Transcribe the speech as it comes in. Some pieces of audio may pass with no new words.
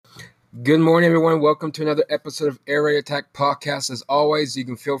Good morning, everyone. Welcome to another episode of Air Raid Attack Podcast. As always, you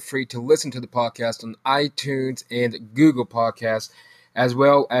can feel free to listen to the podcast on iTunes and Google Podcasts, as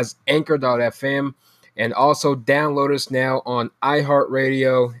well as Anchor.fm, and also download us now on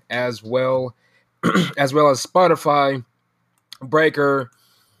iHeartRadio, as well as Spotify, Breaker,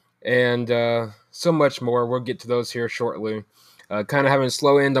 and so much more. We'll get to those here shortly. Kind of having a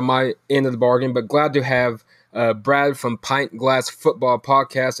slow end on my end of the bargain, but glad to have Brad from Pint Glass Football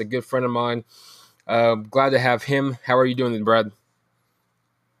Podcast, a good friend of mine. Glad to have him. How are you doing, Brad?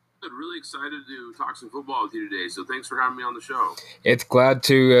 Good. Really excited to talk some football with you today. So thanks for having me on the show. It's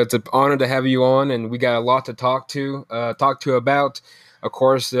an honor to have you on, and we got a lot to talk to about. Of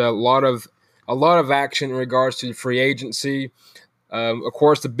course, a lot of action in regards to free agency. Of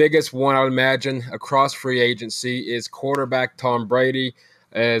course, the biggest one I would imagine across free agency is quarterback Tom Brady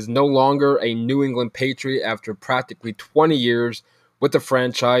is no longer a New England Patriot after practically 20 years with the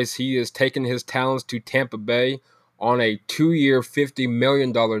franchise. He has taken his talents to Tampa Bay on a 2-year, $50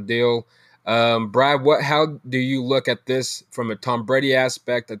 million deal. Brad, how do you look at this from a Tom Brady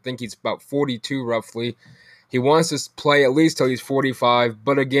aspect? I think he's about 42 roughly. He wants to play at least till he's 45.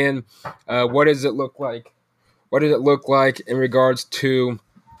 But again, what does it look like? What does it look like in regards to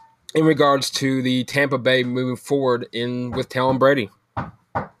the Tampa Bay moving forward in with Tom Brady?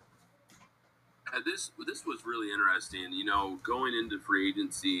 This was really interesting. Going into free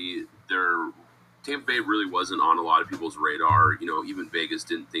agency, Tampa Bay really wasn't on a lot of people's radar. Even Vegas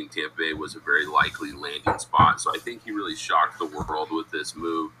didn't think Tampa Bay was a very likely landing spot. So I think he really shocked the world with this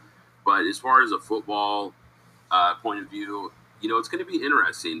move. But as far as a football point of view, it's going to be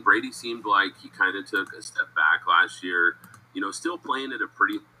interesting. Brady seemed like he kind of took a step back last year. Still playing at a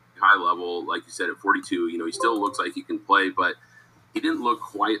pretty high level, like you said, at 42. He still looks like he can play, but he didn't look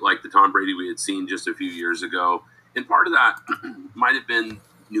quite like the Tom Brady we had seen just a few years ago. And part of that might have been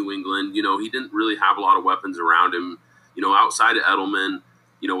New England. He didn't really have a lot of weapons around him. Outside of Edelman,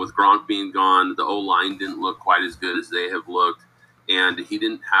 with Gronk being gone, the O-line didn't look quite as good as they have looked. And he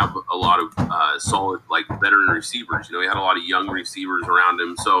didn't have a lot of solid, veteran receivers. He had a lot of young receivers around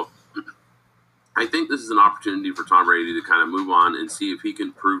him. So I think this is an opportunity for Tom Brady to kind of move on and see if he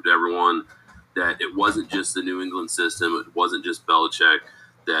can prove to everyone that it wasn't just the New England system, it wasn't just Belichick,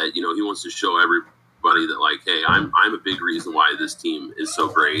 that, he wants to show everybody that, hey, I'm a big reason why this team is so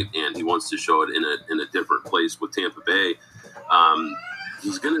great, and he wants to show it in a different place with Tampa Bay.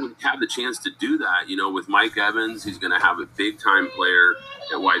 He's going to have the chance to do that, with Mike Evans. He's going to have a big-time player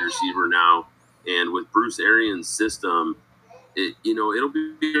at wide receiver now, and with Bruce Arians' system, it'll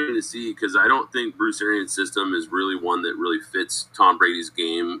be interesting to see, because I don't think Bruce Arians' system is really one that really fits Tom Brady's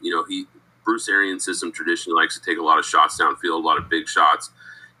game. Bruce Arians' system traditionally likes to take a lot of shots downfield, a lot of big shots.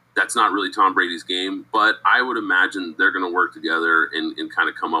 That's not really Tom Brady's game, but I would imagine they're going to work together and kind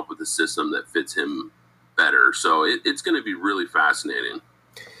of come up with a system that fits him better. So it's going to be really fascinating.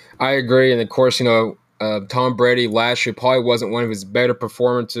 I agree, and of course, Tom Brady last year probably wasn't one of his better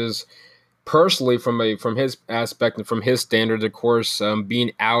performances personally from his aspect and from his standards. Of course,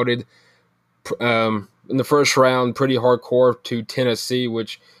 being outed in the first round pretty hardcore to Tennessee,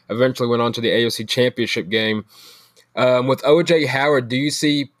 which eventually went on to the AFC Championship game. With O.J. Howard, do you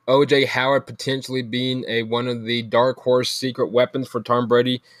see O.J. Howard potentially being one of the dark horse secret weapons for Tom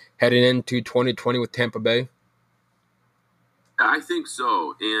Brady heading into 2020 with Tampa Bay? I think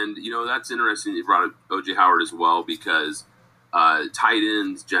so. And, that's interesting that you brought up O.J. Howard as well, because tight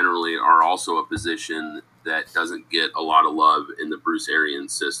ends generally are also a position that doesn't get a lot of love in the Bruce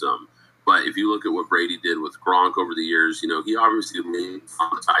Arians system. But if you look at what Brady did with Gronk over the years, he obviously leaned on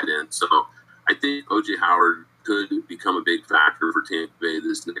the tight end. So I think O.J. Howard could become a big factor for Tampa Bay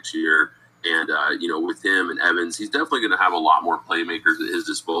this next year. And, with him and Evans, he's definitely going to have a lot more playmakers at his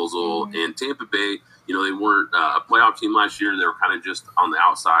disposal. Mm-hmm. And Tampa Bay, they weren't a playoff team last year. They were kind of just on the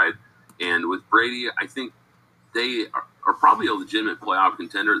outside. And with Brady, I think they are probably a legitimate playoff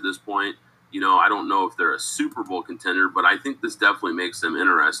contender at this point. I don't know if they're a Super Bowl contender, but I think this definitely makes them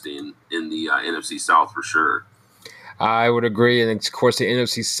interesting in the NFC South for sure. I would agree, and of course the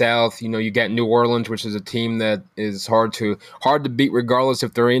NFC South. You got New Orleans, which is a team that is hard to beat, regardless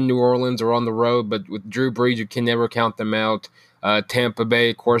if they're in New Orleans or on the road. But with Drew Brees, you can never count them out. Tampa Bay,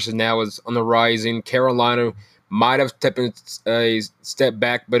 of course, is on the rising. Carolina might have taken a step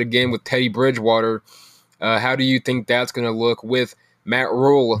back, but again with Teddy Bridgewater, how do you think that's going to look with Matt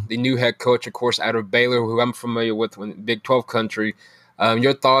Rule, the new head coach, of course, out of Baylor, who I'm familiar with in Big 12 country?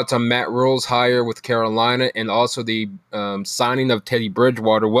 Your thoughts on Matt Rule's hire with Carolina and also the signing of Teddy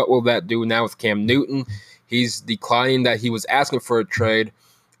Bridgewater? What will that do now with Cam Newton? He's declining that he was asking for a trade,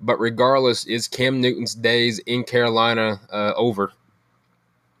 but regardless, is Cam Newton's days in Carolina over?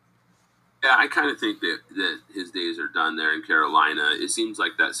 Yeah, I kind of think that his days are done there in Carolina. It seems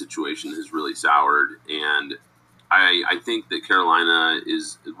like that situation has really soured, and I think that Carolina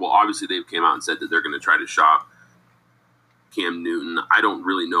is, well, obviously they've came out and said that they're going to try to shop Cam Newton. I don't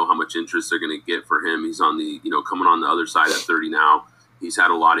really know how much interest they're going to get for him. He's on the, coming on the other side at 30 now. He's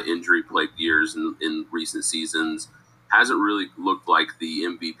had a lot of injury plagued years in recent seasons. Hasn't really looked like the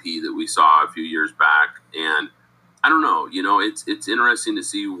MVP that we saw a few years back. And I don't know, it's interesting to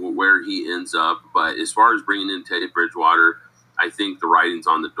see where he ends up. But as far as bringing in Teddy Bridgewater, I think the writing's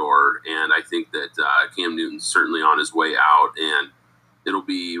on the door. And I think that Cam Newton's certainly on his way out. And it'll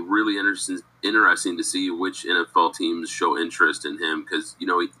be really interesting to see which NFL teams show interest in him because,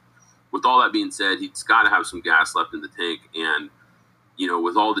 with all that being said, he's got to have some gas left in the tank. And,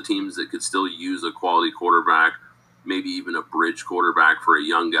 with all the teams that could still use a quality quarterback, maybe even a bridge quarterback for a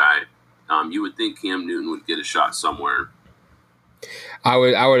young guy, you would think Cam Newton would get a shot somewhere.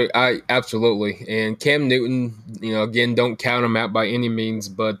 I absolutely. And Cam Newton, again, don't count him out by any means,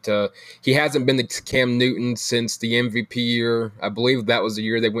 but he hasn't been the Cam Newton since the MVP year. I believe that was the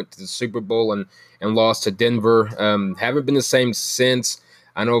year they went to the Super Bowl and lost to Denver. Haven't been the same since.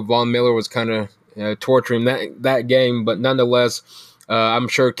 I know Von Miller was kind of torturing that game, but nonetheless, I'm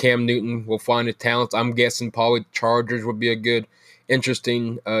sure Cam Newton will find a talent. I'm guessing probably Chargers would be a good,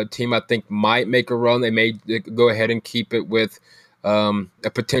 interesting team. I think might make a run. They may go ahead and keep it with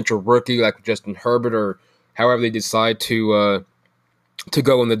a potential rookie like Justin Herbert or however they decide to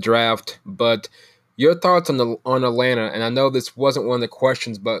go in the draft. But your thoughts on Atlanta, and I know this wasn't one of the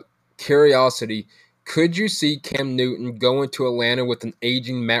questions, but curiosity, could you see Cam Newton going to Atlanta with an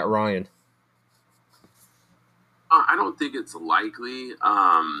aging Matt Ryan? I don't think it's likely.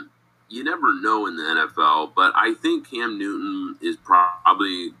 You never know in the NFL, but I think Cam Newton is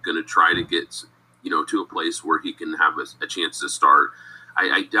probably going to try to get to a place where he can have a chance to start.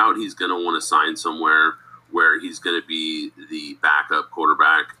 I doubt he's going to want to sign somewhere where he's going to be the backup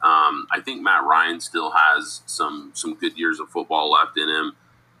quarterback. I think Matt Ryan still has some good years of football left in him.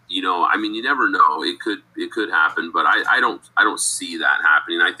 You never know. It could happen, but I don't see that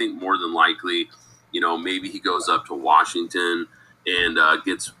happening. I think more than likely, maybe he goes up to Washington and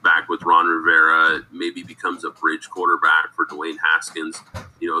gets back with Ron Rivera, maybe becomes a bridge quarterback for Dwayne Haskins,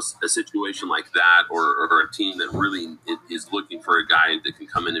 a situation like that, or a team that really is looking for a guy that can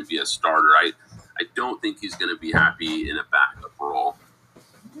come in and be a starter. I don't think he's going to be happy in a backup role.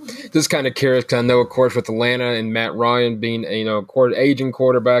 Just kind of curious because I know, of course, with Atlanta and Matt Ryan being aging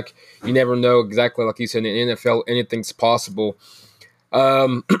quarterback, you never know exactly, like you said, in the NFL, anything's possible.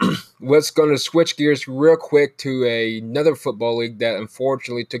 Let's going to switch gears real quick to another football league that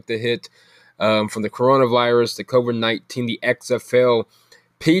unfortunately took the hit from the coronavirus, the COVID-19, the XFL.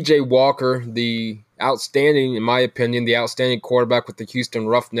 PJ Walker, the outstanding, in my opinion, the outstanding quarterback with the Houston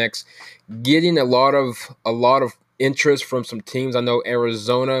Roughnecks, getting a lot of interest from some teams. I know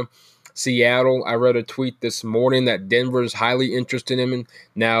Arizona, Seattle. I read a tweet this morning that Denver is highly interested in him.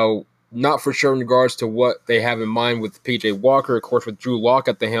 Now, not for sure in regards to what they have in mind with PJ Walker. Of course, with Drew Lock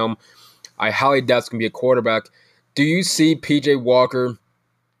at the helm, I highly doubt it's going to be a quarterback. Do you see PJ Walker,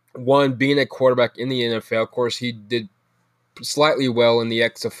 one, being a quarterback in the NFL? Of course, he did slightly well in the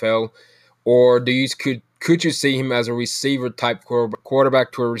XFL. Or could you see him as a receiver type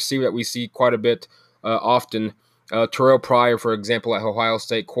quarterback to a receiver that we see quite a bit often? Terrell Pryor, for example, at Ohio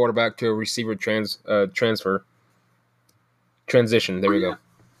State, quarterback to a receiver transition. There we go.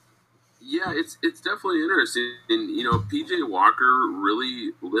 Yeah, it's definitely interesting. And, PJ Walker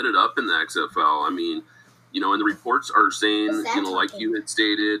really lit it up in the XFL. I mean, and the reports are saying, like you had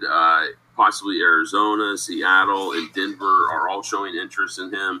stated, possibly Arizona, Seattle, and Denver are all showing interest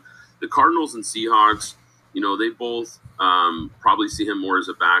in him. The Cardinals and Seahawks, they both probably see him more as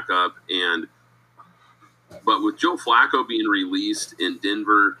a backup. But with Joe Flacco being released in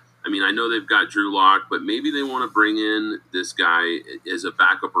Denver, I mean, I know they've got Drew Lock, but maybe they want to bring in this guy as a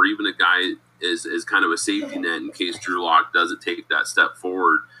backup or even a guy as kind of a safety net in case Drew Lock doesn't take that step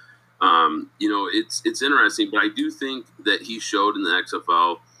forward. It's interesting, but I do think that he showed in the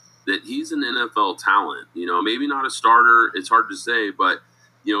XFL that he's an NFL talent. Maybe not a starter. It's hard to say, but,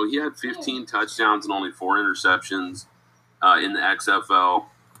 he had 15 touchdowns and only 4 interceptions in the XFL.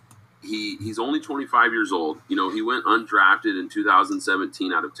 He's only 25 years old. He went undrafted in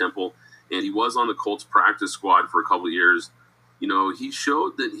 2017 out of Temple, and he was on the Colts practice squad for a couple of years. He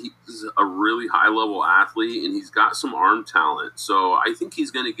showed that he's a really high-level athlete, and he's got some arm talent. So I think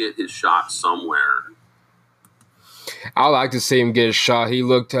he's going to get his shot somewhere. I like to see him get a shot. He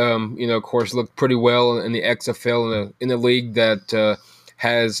looked, of course, looked pretty well in the XFL in the league that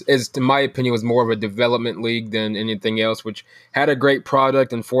is, in my opinion, was more of a development league than anything else, which had a great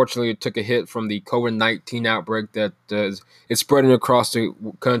product. Unfortunately, it took a hit from the COVID-19 outbreak that is spreading across the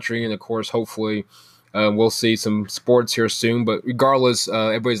country. And, of course, hopefully we'll see some sports here soon. But regardless,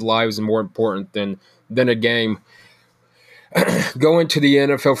 everybody's lives are more important than a game. Going to the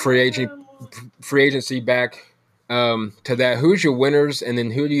NFL free agency back to that, who's your winners, and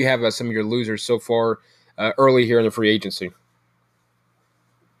then who do you have as some of your losers so far early here in the free agency?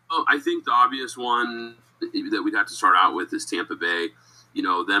 Well, I think the obvious one that we'd have to start out with is Tampa Bay. You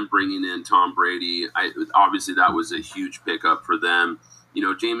know, them bringing in Tom Brady, obviously that was a huge pickup for them. You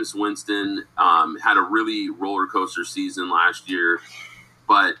know, Jameis Winston had a really roller coaster season last year,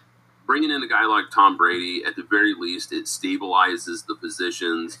 but bringing in a guy like Tom Brady, at the very least, it stabilizes the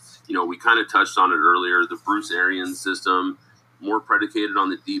positions. You know, we kind of touched on it earlier, the Bruce Arians system, more predicated on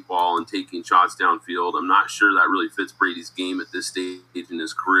the deep ball and taking shots downfield. I'm not sure that really fits Brady's game at this stage in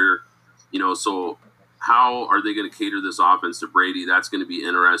his career. You know, so how are they going to cater this offense to Brady? That's going to be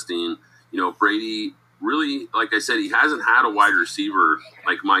interesting. You know, Brady really, like I said, he hasn't had a wide receiver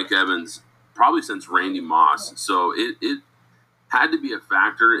like Mike Evans probably since Randy Moss. So it had to be a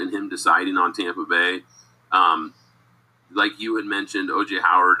factor in him deciding on Tampa Bay. Like you had mentioned, O.J.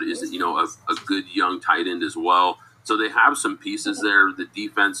 Howard is, you know, a good young tight end as well. So they have some pieces there. The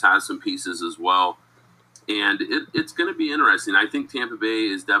defense has some pieces as well. And it's going to be interesting. I think Tampa Bay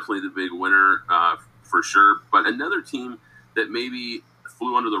is definitely the big winner for sure. But another team that maybe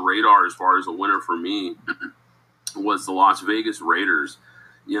flew under the radar as far as a winner for me was the Las Vegas Raiders.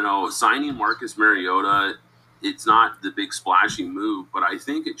 You know, signing Marcus Mariota, it's not the big splashy move, but I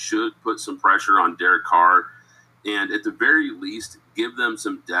think it should put some pressure on Derek Carr and at the very least give them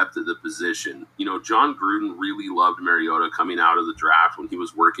some depth at the position. You know, John Gruden really loved Mariota coming out of the draft when he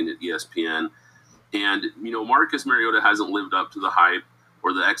was working at ESPN. And, you know, Marcus Mariota hasn't lived up to the hype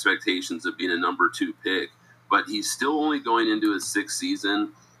or the expectations of being a number 2 pick, but he's still only going into his 6th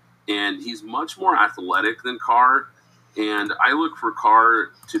season, and he's much more athletic than Carr. And I look for Carr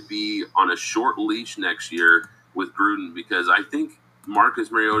to be on a short leash next year with Gruden because I think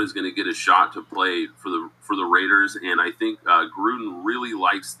Marcus Mariota is going to get a shot to play for the Raiders, and I think Gruden really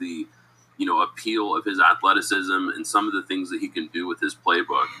likes the, you know, appeal of his athleticism and some of the things that he can do with his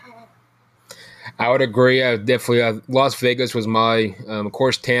playbook. I would agree. Definitely, Las Vegas was my, of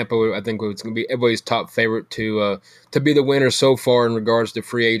course, Tampa. I think it's going to be everybody's top favorite to be the winner so far in regards to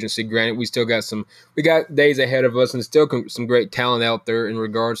free agency. Granted, we got days ahead of us, and still some great talent out there in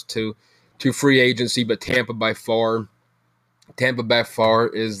regards to free agency. But Tampa by far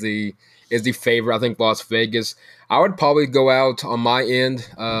is the favorite. I think Las Vegas. I would probably go out on my end.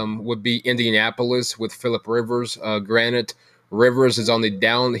 Would be Indianapolis with Phillip Rivers. Granted, Rivers is on the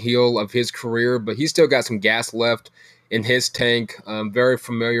downhill of his career, but he's still got some gas left in his tank. Very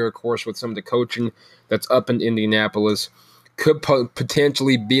familiar, of course, with some of the coaching that's up in Indianapolis. Could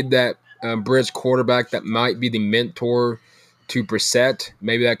potentially be that bridge quarterback that might be the mentor to Brissett.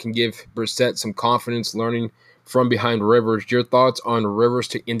 Maybe that can give Brissett some confidence learning from behind Rivers. Your thoughts on Rivers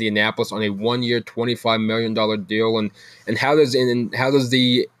to Indianapolis on a 1-year, $25 million deal, and how does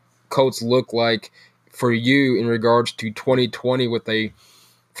the Colts look like for you in regards to 2020 with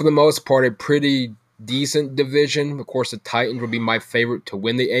for the most part, a pretty decent division? Of course, the Titans would be my favorite to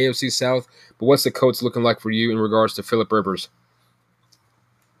win the AFC South, but what's the Colts looking like for you in regards to Phillip Rivers?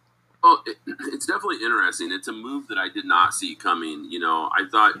 Well, it's definitely interesting. It's a move that I did not see coming. You know, I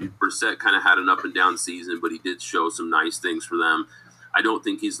thought Brissett kind of had an up and down season, but he did show some nice things for them. I don't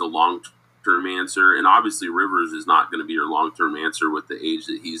think he's the long-term answer, and obviously Rivers is not going to be your long-term answer with the age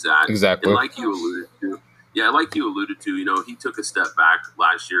that he's at. Exactly. And like you alluded to, you know, he took a step back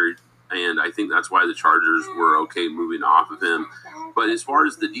last year, and I think that's why the Chargers were okay moving off of him. But as far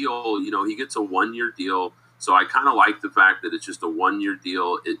as the deal, you know, he gets a 1-year deal. So I kind of like the fact that it's just a 1-year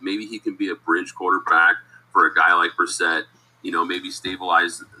deal. Maybe he can be a bridge quarterback for a guy like Brissett, you know, maybe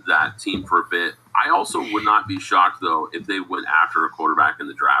stabilize that team for a bit. I also would not be shocked, though, if they went after a quarterback in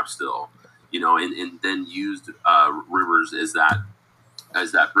the draft still, you know, and then used Rivers as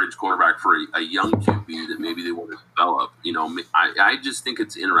that bridge quarterback for a young QB that maybe they want to develop. You know, I just think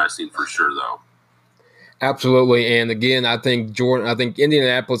it's interesting for sure, though. Absolutely, and again, I think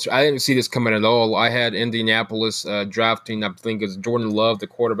Indianapolis. I didn't see this coming at all. I had Indianapolis drafting. I think it's Jordan Love, the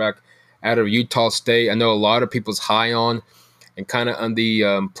quarterback out of Utah State. I know a lot of people's high on, and kind of on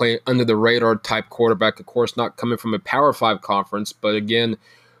the play under the radar type quarterback. Of course, not coming from a Power 5 conference, but again,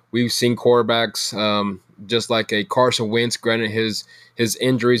 we've seen quarterbacks just like a Carson Wentz. Granted, his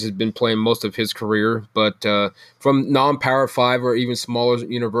injuries has been playing most of his career, but from non-Power 5 or even smaller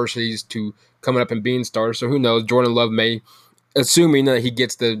universities to coming up and being starters. So who knows? Jordan Love may assuming that he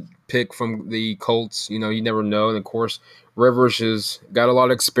gets the pick from the Colts. You never know. And of course, Rivers has got a lot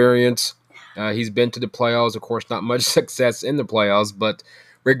of experience. He's been to the playoffs. Of course, not much success in the playoffs, but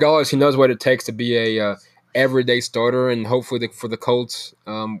regardless, he knows what it takes to be a everyday starter. And hopefully, for the Colts,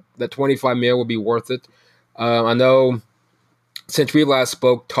 that 25 mil will be worth it. I know since we last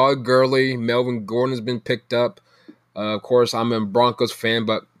spoke, Todd Gurley, Melvin Gordon has been picked up. Of course, I'm a Broncos fan,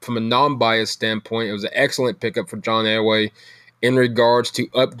 but from a non-biased standpoint, it was an excellent pickup for John Elway in regards to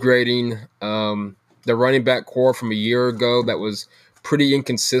upgrading the running back core from a year ago that was pretty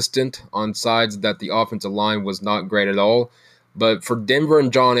inconsistent on sides that the offensive line was not great at all. But for Denver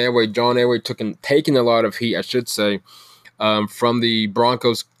and John Elway taking a lot of heat, I should say, from the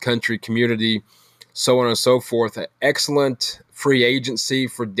Broncos country community, so on and so forth. An excellent free agency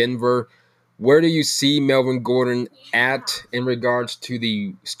for Denver. Where do you see Melvin Gordon at in regards to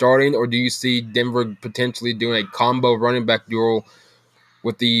the starting, or do you see Denver potentially doing a combo running back duel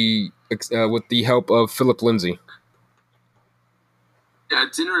with the help of Philip Lindsay? Yeah,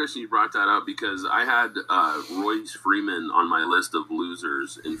 it's interesting you brought that up because I had Royce Freeman on my list of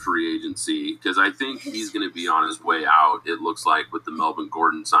losers in free agency because I think he's going to be on his way out, it looks like, with the Melvin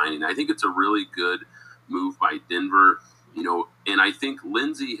Gordon signing. I think it's a really good move by Denver, and I think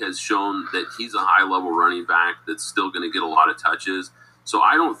Lindsey has shown that he's a high-level running back that's still going to get a lot of touches. So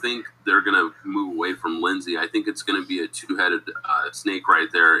I don't think they're going to move away from Lindsey. I think it's going to be a two-headed snake right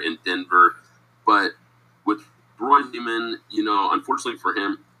there in Denver. But with Roy Freeman, unfortunately for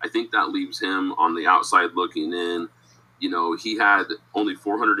him, I think that leaves him on the outside looking in. He had only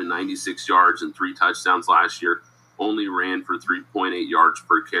 496 yards and 3 touchdowns last year, only ran for 3.8 yards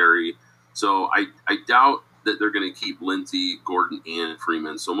per carry. So I doubt that they're going to keep Lindsey, Gordon, and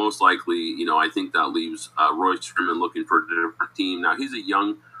Freeman. So most likely, I think that leaves Royce Freeman looking for a different team. Now, he's a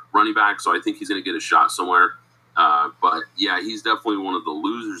young running back, so I think he's going to get a shot somewhere. But, yeah, he's definitely one of the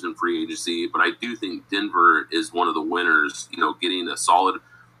losers in free agency. But I do think Denver is one of the winners, getting a solid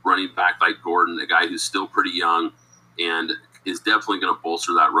running back like Gordon, a guy who's still pretty young and is definitely going to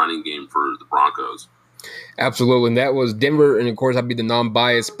bolster that running game for the Broncos. Absolutely, and that was Denver, and of course I'd be the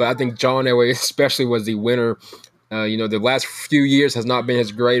non-biased, but I think John Elway especially was the winner. The last few years has not been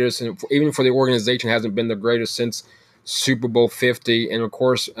his greatest, and even for the organization hasn't been the greatest since Super Bowl 50. And of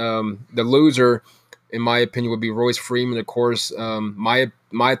course, the loser, in my opinion, would be Royce Freeman. Of course,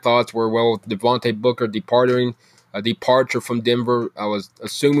 my thoughts were, well, with Devontae Booker departure from Denver, I was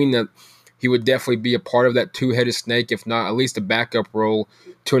assuming that he would definitely be a part of that two-headed snake, if not at least a backup role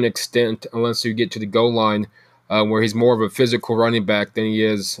to an extent, unless you get to the goal line, where he's more of a physical running back than he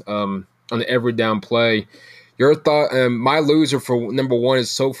is on the every down play. Your thought? My loser for number one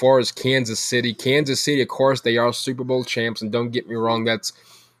is so far is Kansas City. Kansas City, of course, they are Super Bowl champs, and don't get me wrong, they're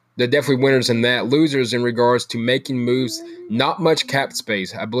definitely winners in that. Losers in regards to making moves, not much cap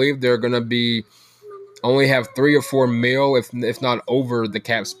space. I believe they're going to be only have 3 or 4 mil, if not over the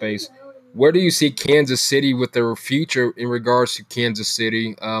cap space. Where do you see Kansas City with their future in regards to Kansas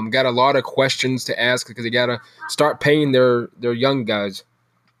City? Got a lot of questions to ask because they got to start paying their young guys.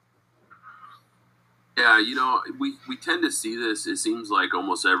 Yeah, we tend to see this. It seems like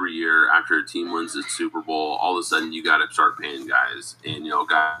almost every year after a team wins the Super Bowl, all of a sudden you got to start paying guys, and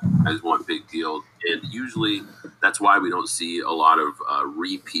guys want big deals, and usually that's why we don't see a lot of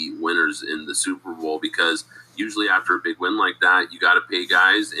repeat winners in the Super Bowl because usually after a big win like that, you got to pay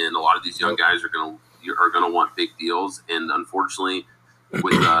guys, and a lot of these young guys are gonna want big deals, and unfortunately,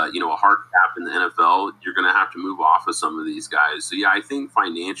 with a hard cap in the NFL, you're gonna have to move off of some of these guys. So yeah, I think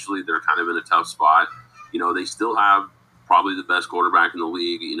financially they're kind of in a tough spot. They still have probably the best quarterback in the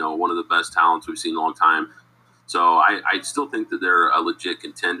league. One of the best talents we've seen in a long time. So I still think that they're a legit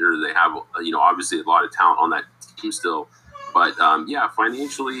contender. They have obviously a lot of talent on that team still. But yeah,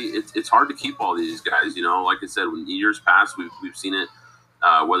 financially, it's hard to keep all these guys. Like I said, when years past, we've seen it.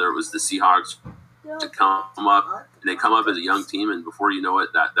 Whether it was the Seahawks to come up, and they come up as a young team, and before you know it,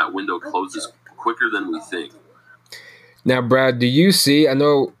 that window closes quicker than we think. Now, Brad, do you see? I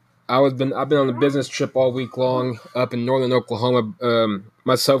know I've been on a business trip all week long up in northern Oklahoma.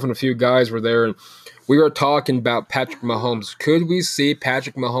 Myself and a few guys were there, and we were talking about Patrick Mahomes. Could we see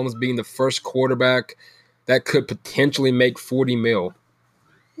Patrick Mahomes being the first quarterback that could potentially make 40 mil?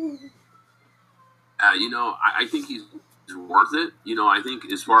 I think he's worth it. I think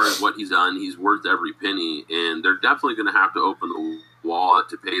as far as what he's done, he's worth every penny, and they're definitely going to have to open the wallet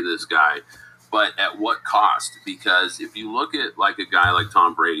to pay this guy. But at what cost? Because if you look at like a guy like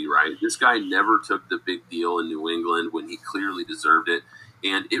Tom Brady, right, this guy never took the big deal in New England when he clearly deserved it.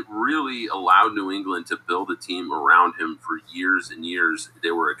 And it really allowed New England to build a team around him for years and years.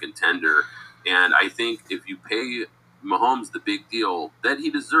 They were a contender. And I think if you pay Mahomes the big deal that he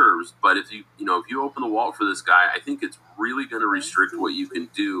deserves. But if you open the wallet for this guy, I think it's really going to restrict what you can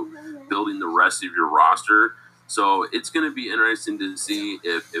do building the rest of your roster. So it's going to be interesting to see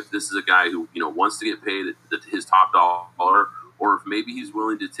if this is a guy who wants to get paid his top dollar, or if maybe he's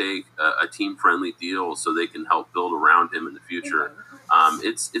willing to take a team friendly deal so they can help build around him in the future.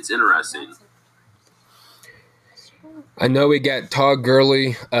 It's interesting. I know we got Todd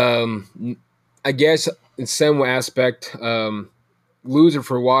Gurley. I guess in some aspect, loser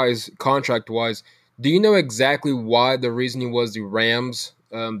for wise, contract wise. Do you know exactly why the reasoning was the Rams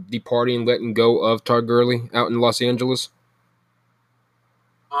departing and letting go of Todd Gurley out in Los Angeles?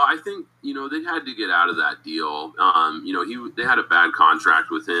 I think they had to get out of that deal. They had a bad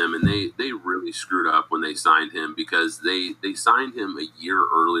contract with him, and they really screwed up when they signed him, because they signed him a year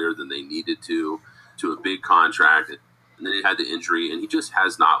earlier than they needed to a big contract, and then he had the injury, and he just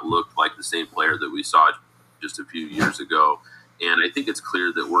has not looked like the same player that we saw just a few years ago. And I think it's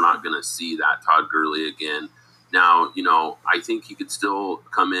clear that we're not going to see that Todd Gurley again. Now, I think he could still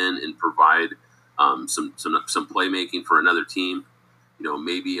come in and provide some playmaking for another team.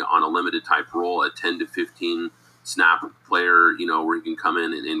 Maybe on a limited type role, a 10 to 15 snap player, where he can come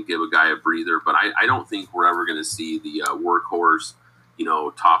in and give a guy a breather. But I don't think we're ever going to see the workhorse,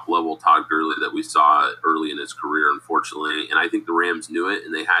 top level Todd Gurley that we saw early in his career, unfortunately. And I think the Rams knew it,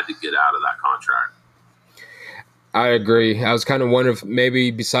 and they had to get out of that contract. I agree. I was kind of wondering if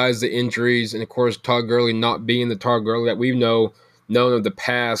maybe besides the injuries and, of course, Todd Gurley not being the Todd Gurley that we've known of the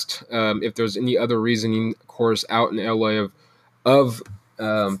past, if there's any other reasoning, of course, out in LA of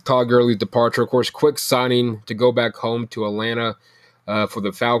Todd Gurley's departure. Of course, quick signing to go back home to Atlanta for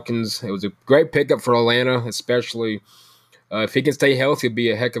the Falcons. It was a great pickup for Atlanta, especially if he can stay healthy, it'd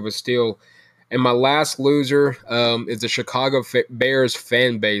be a heck of a steal. And my last loser is the Chicago Bears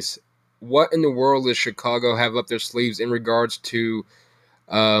fan base. What in the world does Chicago have up their sleeves in regards to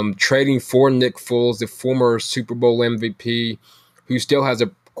trading for Nick Foles, the former Super Bowl MVP, who still has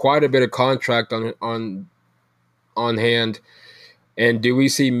quite a bit of contract on hand? And do we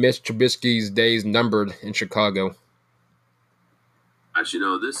see Mitch Trubisky's days numbered in Chicago?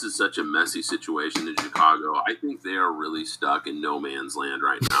 Actually, this is such a messy situation in Chicago. I think they are really stuck in no man's land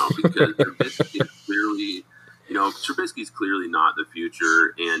right now, because Trubisky's clearly not the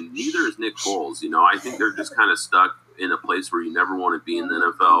future, and neither is Nick Foles. I think they're just kind of stuck in a place where you never want to be in the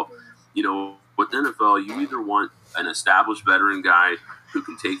NFL. With the NFL, you either want an established veteran guy who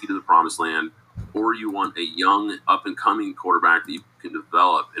can take you to the promised land, or you want a young, up-and-coming quarterback that you can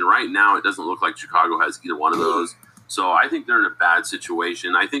develop. And right now, it doesn't look like Chicago has either one of those. So I think they're in a bad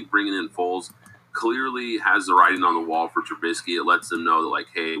situation. I think bringing in Foles clearly has the writing on the wall for Trubisky. It lets them know that, like,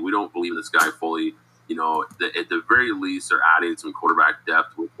 hey, we don't believe in this guy fully. At the very least, they're adding some quarterback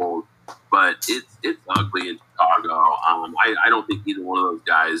depth with Foles. But it's ugly in Chicago. I don't think either one of those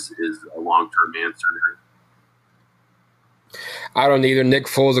guys is a long-term answer. I don't either. Nick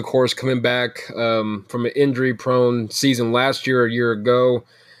Foles, of course, coming back from an injury-prone season last year, a year ago.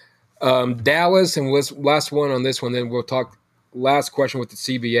 Dallas, and last one on this one, then we'll talk last question with the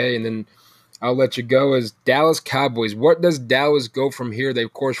CBA, and then I'll let you go, is Dallas Cowboys. What does Dallas go from here? They,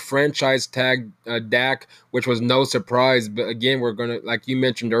 of course, franchise tagged Dak, which was no surprise. But, again, we're going to, like you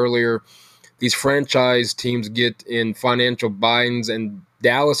mentioned earlier, these franchise teams get in financial binds, and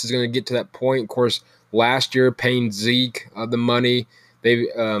Dallas is going to get to that point, of course, last year, paying Zeke the money. They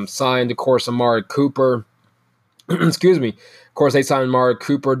signed, of course, Amari Cooper. Excuse me. Of course, they signed Amari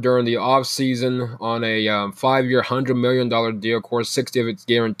Cooper during the offseason on a 5-year, $100 million deal. Of course, 60 of it's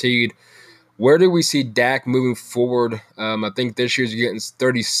guaranteed. Where do we see Dak moving forward? I think this year's getting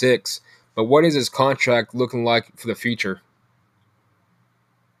 36. But what is his contract looking like for the future?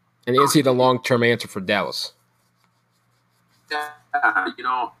 And is he the long-term answer for Dallas? Yeah, I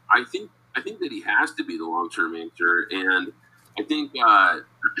think that he has to be the long-term answer, and I think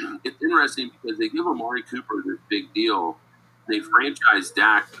it's interesting because they give Amari Cooper this big deal. They franchise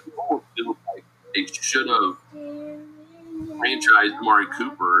Dak. It almost feels like they should have franchised Amari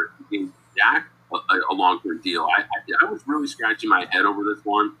Cooper and gave Dak a long-term deal. I was really scratching my head over this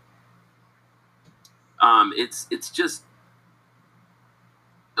one. It's just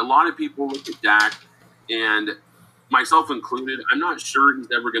a lot of people look at Dak, and myself included, I'm not sure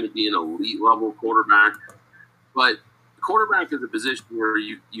he's ever going to be an elite level quarterback, but quarterback is a position where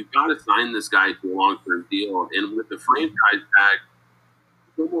you've got to sign this guy to a long-term deal. And with the franchise tag,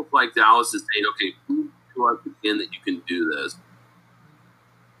 it's almost like Dallas is saying, okay, prove to us again that you can do this.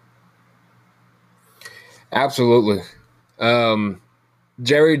 Absolutely.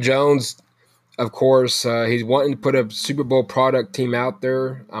 Jerry Jones, of course, he's wanting to put a Super Bowl product team out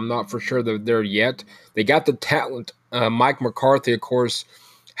there. I'm not for sure they're there yet. They got the talent Mike McCarthy, of course.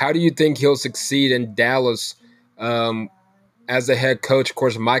 How do you think he'll succeed in Dallas as a head coach? Of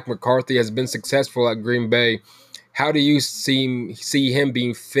course, Mike McCarthy has been successful at Green Bay. How do you see him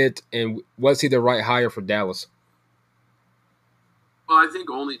being fit, and was he the right hire for Dallas? Well, I think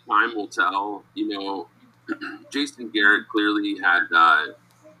only time will tell. Jason Garrett clearly had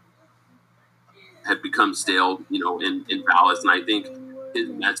become stale, in Dallas, and I think his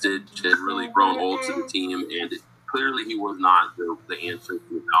message had really grown old to the team, and clearly he was not the answer to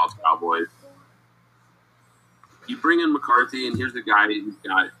the Dallas Cowboys. You bring in McCarthy, and here's the guy who's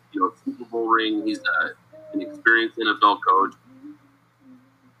got a Super Bowl ring. He's an experienced NFL coach,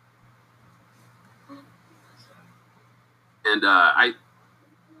 and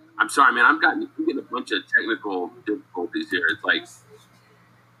I'm sorry, man. I'm getting a bunch of technical difficulties here. It's like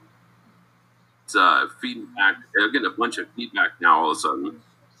it's feedback. I'm getting a bunch of feedback now all of a sudden.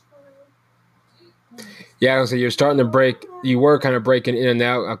 Yeah, so you're starting to break. You were kind of breaking in and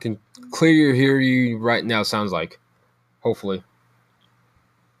out. I can clearly hear you right now. Sounds like, hopefully.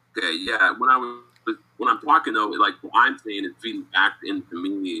 Okay, yeah. When I'm talking though, like what I'm saying is feeding back into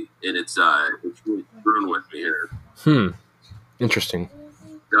me, and it's really screwing with me here. Interesting.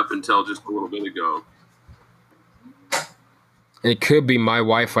 Up until just a little bit ago. And it could be my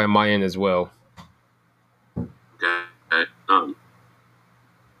Wi-Fi on my end as well. Okay.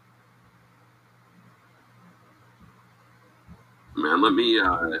 Man, let me.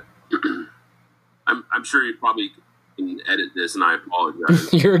 I'm sure you probably can edit this, and I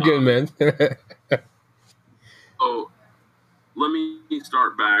apologize. You're good, man. So let me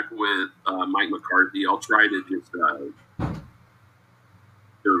start back with Mike McCarthy. I'll try to just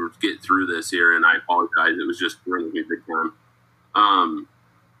get through this here, and I apologize. It was just running me big time.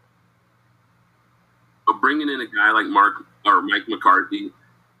 But bringing in a guy like Mike McCarthy,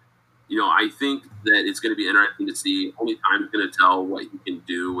 I think that it's going to be interesting to see. Only time is going to tell what he can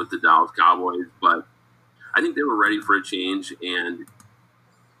do with the Dallas Cowboys, but I think they were ready for a change, and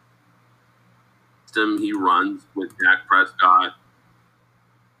he runs with Dak Prescott.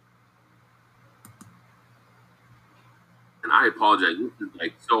 And I apologize. This is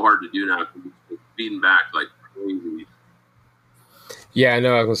like so hard to do now because it's feeding back like crazy. Yeah, I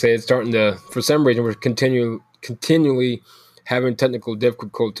know. I was going to say it's starting to, for some reason, we're continually having technical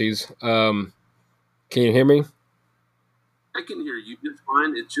difficulties. Can you hear me? I can hear you just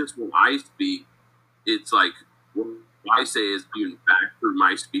fine. It's just when I speak, it's like what I say is coming back through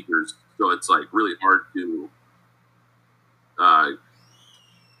my speakers. So it's like really hard to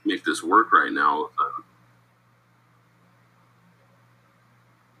make this work right now.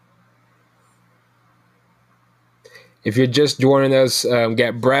 If you're just joining us,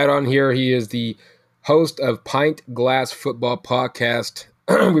 got Brad on here. He is the host of Pint Glass Football Podcast.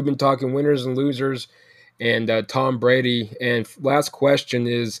 We've been talking winners and losers and Tom Brady. And last question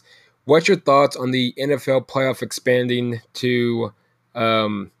is, what's your thoughts on the NFL playoff expanding to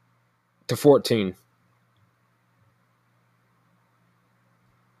 14?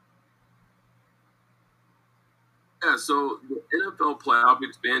 Yeah, so the NFL playoff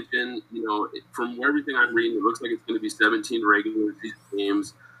expansion, from everything I'm reading, it looks like it's going to be 17 regular season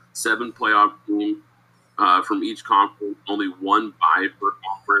games, 7 playoff teams from each conference, only 1 bye per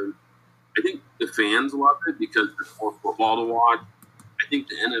conference. I think the fans love it because there's more football to watch. I think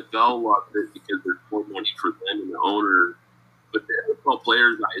the NFL loves it because there's more money for them and the owners. But the NFL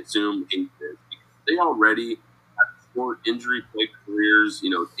players, I assume, hate this because they already have short injury-plagued careers,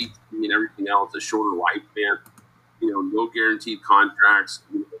 DT and everything else, a shorter lifespan. No guaranteed contracts.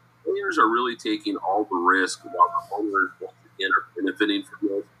 Players are really taking all the risk while the owners, once again, are benefiting from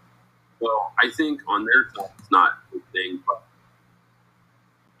this. So I think on their side, it's not a good thing. But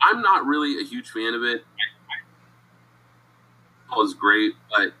I'm not really a huge fan of it. It was great,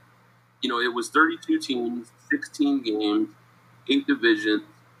 but, it was 32 teams, 16 games, 8 divisions,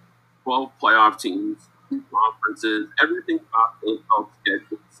 12 playoff teams, 2 conferences. Everything about the NFL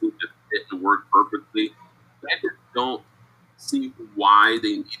schedule seemed to fit and work perfectly. I just don't see why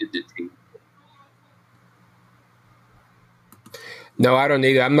they needed to take it. No, I don't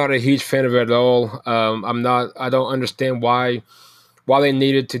either. I'm not a huge fan of it at all. I don't understand why they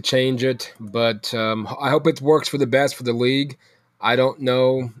needed to change it, but I hope it works for the best for the league. I don't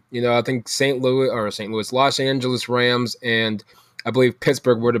know. I think Los Angeles Rams, and I believe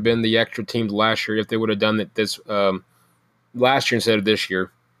Pittsburgh would have been the extra teams last year if they would have done it this last year instead of this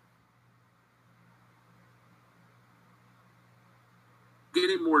year.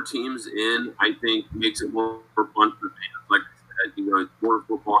 Getting more teams in, I think, makes it more fun for fans. Like I said, it's more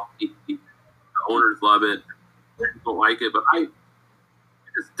football. The owners love it. People like it, but I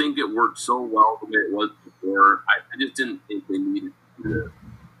just think it worked so well the way it was before. I just didn't think they needed to do this.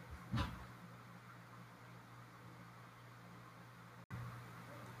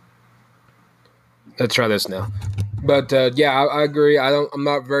 Let's try this now. But yeah, I agree. I'm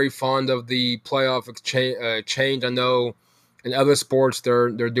not very fond of the playoff change. I know in other sports they're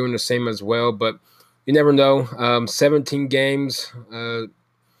doing the same as well, but you never know. 17 games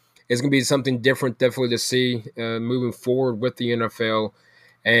is going to be something different, definitely to see moving forward with the NFL.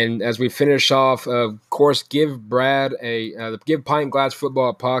 And as we finish off, of course, give give Pint Glass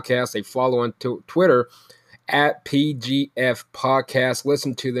Football Podcast a follow on Twitter at PGF Podcast.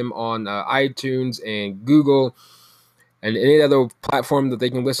 Listen to them on iTunes and Google and any other platform that they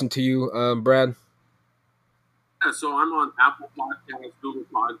can listen to you, Brad. Yeah, so I'm on Apple Podcasts, Google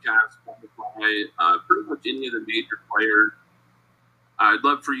Podcasts, Spotify, pretty much any of the major players. I'd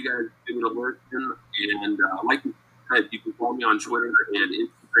love for you guys to give it a listen. And like you said, you can follow me on Twitter and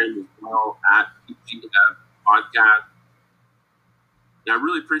Instagram as well at PGF Podcast. And I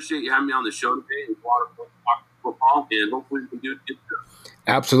really appreciate you having me on the show today. It's a lot of fun talking football, and hopefully we can do it again soon.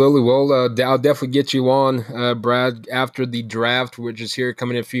 Absolutely. Well, I'll definitely get you on, Brad, after the draft, which is here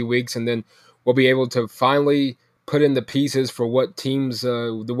coming in a few weeks, and then we'll be able to finally put in the pieces for what teams,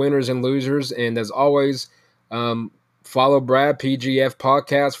 the winners and losers. And as always, follow Brad, PGF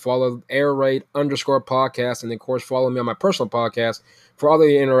Podcast, follow Air Raid _podcast, and of course, follow me on my personal podcast for all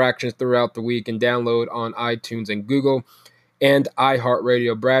the interactions throughout the week and download on iTunes and Google and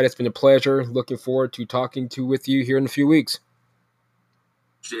iHeartRadio. Brad, it's been a pleasure. Looking forward to talking with you here in a few weeks.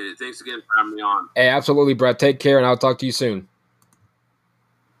 Appreciate it. Thanks again for having me on. Hey, absolutely, Brad. Take care, and I'll talk to you soon.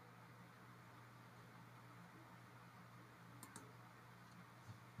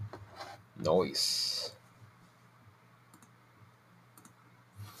 Nice.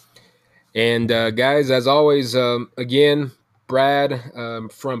 And guys, as always, again, Brad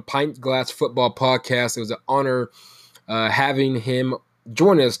from Pint Glass Football Podcast. It was an honor having him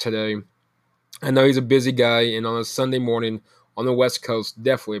join us today. I know he's a busy guy, and on a Sunday morning on the West Coast,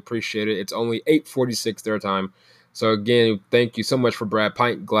 definitely appreciate it. It's only 8:46 their time. So again, thank you so much for Brad,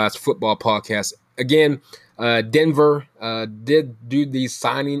 Pint Glass Football Podcast. Again, Denver did do the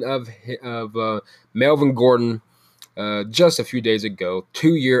signing of Melvin Gordon just a few days ago.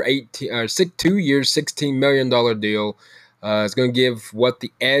 2 year, $16 million deal. It's going to give what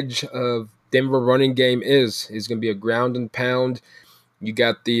the edge of Denver running game is. It's going to be a ground and pound. You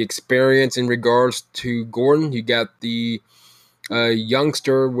got the experience in regards to Gordon. You got the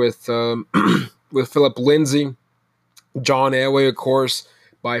youngster with with Philip Lindsay. John Elway, of course,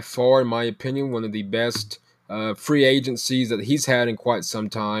 by far, in my opinion, one of the best free agencies that he's had in quite some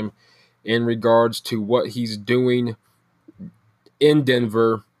time in regards to what he's doing in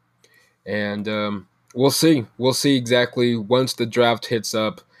Denver. And we'll see. We'll see exactly once the draft hits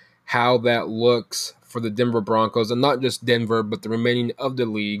up how that looks for the Denver Broncos, and not just Denver, but the remaining of the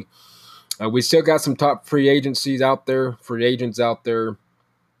league. We still got some top free agents out there,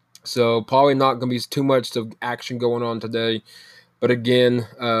 so probably not going to be too much of action going on today. But again,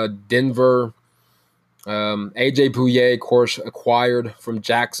 Denver, A.J. Bouye, of course, acquired from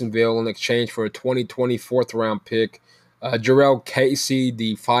Jacksonville in exchange for a 2020 fourth-round pick. Jarrell Casey,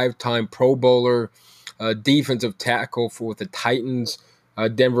 the 5-time Pro Bowler, defensive tackle with the Titans.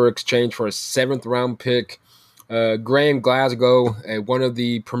 Denver exchanged for a 7th-round pick. Graham Glasgow, one of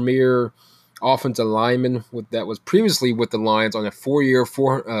the premier offensive linemen that was previously with the Lions on a 4-year,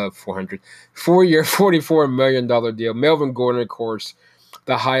 $44 million deal. Melvin Gordon, of course,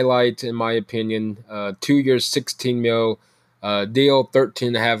 the highlight, in my opinion. 2 years, $16 million deal,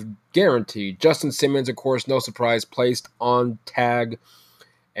 13.5 guaranteed. Justin Simmons, of course, no surprise, placed on tag.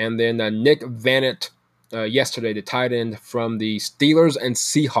 And then Nick Vannett, yesterday, the tight end from the Steelers and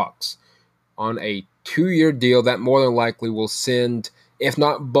Seahawks, on a 2-year deal that more than likely will send, if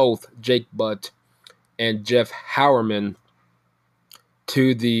not both, Jake Butt and Jeff Howerman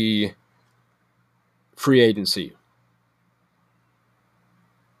to the free agency.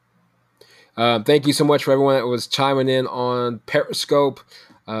 Thank you so much for everyone that was chiming in on Periscope.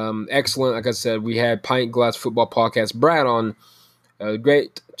 Excellent. Like I said, we had Pint Glass Football Podcast Brad on.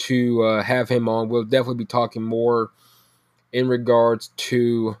 Great to have him on. We'll definitely be talking more in regards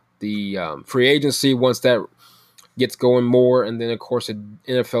to the free agency once that gets going more. And then, of course, an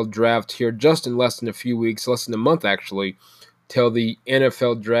NFL draft here just in less than a few weeks, less than a month actually, till the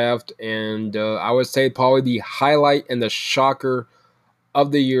NFL draft. And I would say probably the highlight and the shocker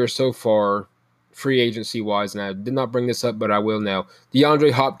of the year so far, free agency-wise. And I did not bring this up, but I will now.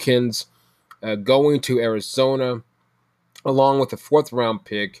 DeAndre Hopkins going to Arizona, along with a 4th-round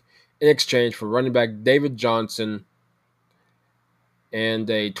pick in exchange for running back David Johnson and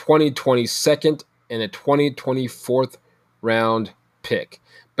a 2020 second and a 2024 round pick.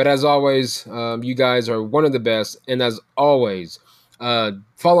 But as always, you guys are one of the best. And as always,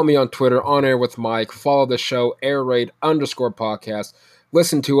 follow me on Twitter, On Air with Mike. Follow the show, airraid_podcast.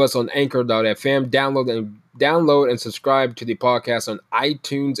 Listen to us on anchor.fm. Download and subscribe to the podcast on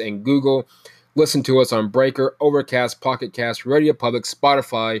iTunes and Google. Listen to us on Breaker, Overcast, Pocket Cast, Radio Public,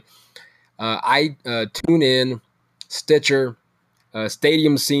 Spotify, TuneIn, Stitcher,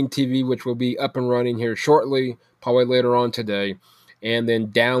 Stadium Scene TV, which will be up and running here shortly, probably later on today. And then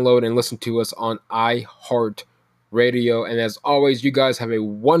download and listen to us on iHeartRadio. And as always, you guys have a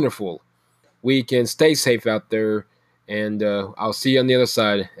wonderful weekend. Stay safe out there. And I'll see you on the other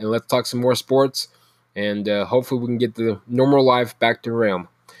side. And let's talk some more sports. And hopefully we can get the normal life back to realm.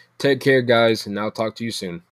 Take care, guys, and I'll talk to you soon.